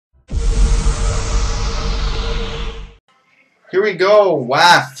Here we go.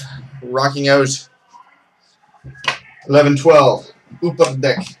 Waf rocking out 11-12. Upper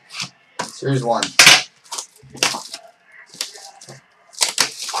deck. Series 1.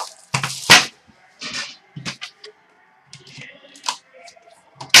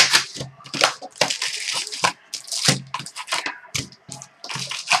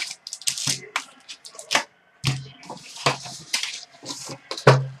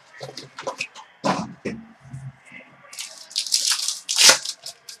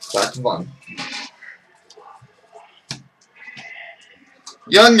 Back to one.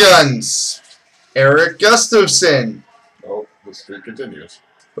 Young Guns. Eric Gustafson. Oh, the streak continues.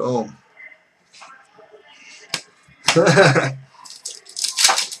 Boom.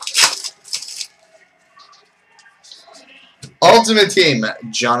 Ultimate Team.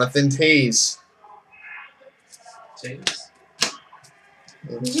 Jonathan Taze.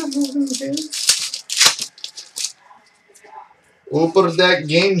 Upper Deck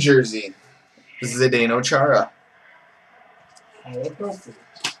Game Jersey. CloutsnChara.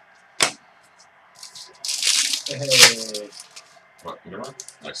 What, you know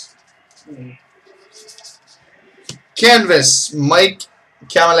what? Nice. Canvas. Mike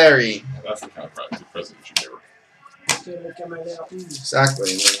Camilleri. That's the kind of present you give her.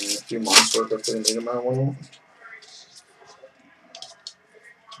 Exactly. And then a few months worth of putting in about one.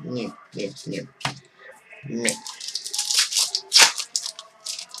 Yeah.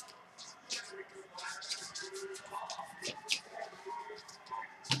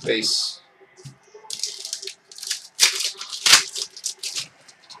 Base.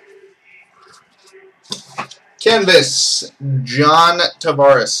 Canvas. John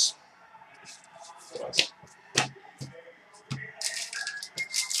Tavares.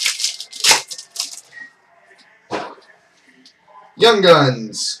 Young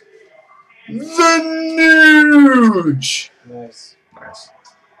Guns. The Nuge. Nice. Nice.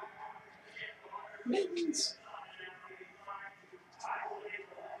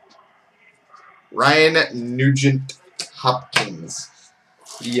 Ryan Nugent Hopkins.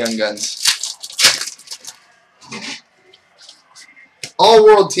 Young Guns. All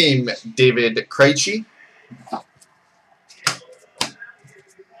World Team. David Krejci.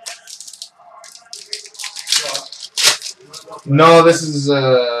 No, this is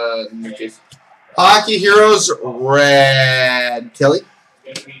new case. Hockey Heroes. Red Kelly.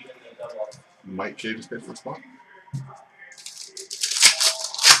 Mike K just paid for the spot.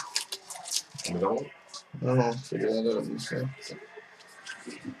 On the double? I don't know. Figure that out. Okay.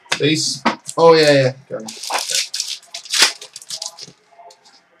 Base. Oh, yeah. Got it.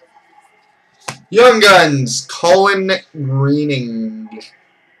 Young Guns. Colin Greening.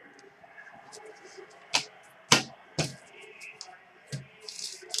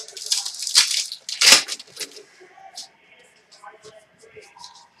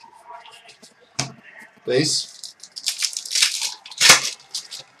 Base.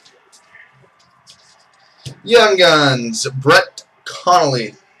 Young Guns. Brett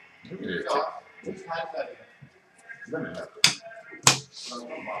Connolly.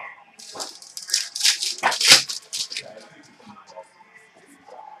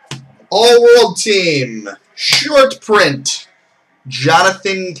 All World Team. Short print.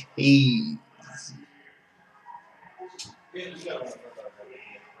 Jonathan Taze.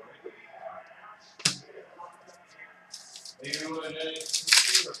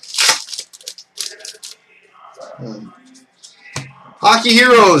 Hockey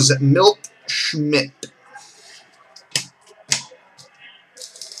Heroes. Milt Schmidt.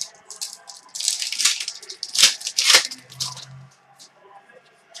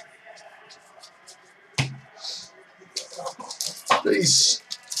 Base.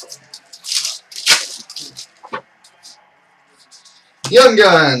 Young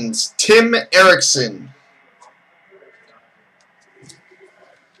Guns. Tim Erickson.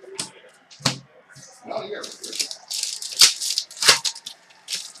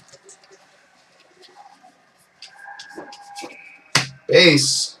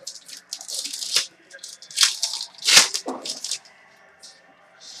 Base.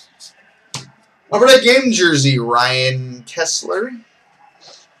 Over that game jersey, Ryan Kessler.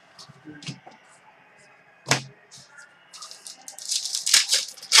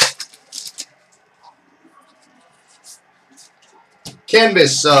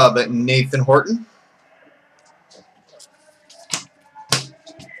 Canvas sub, Nathan Horton.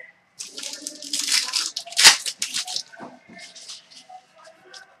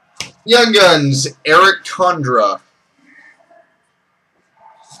 Young Guns, Eric Condra.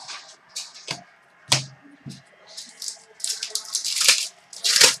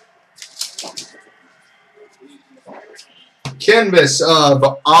 Canvas of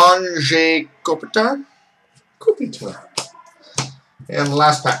Ange Kopitar. And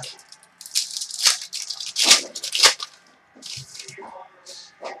last pack.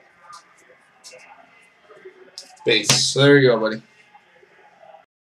 Base. There you go, buddy.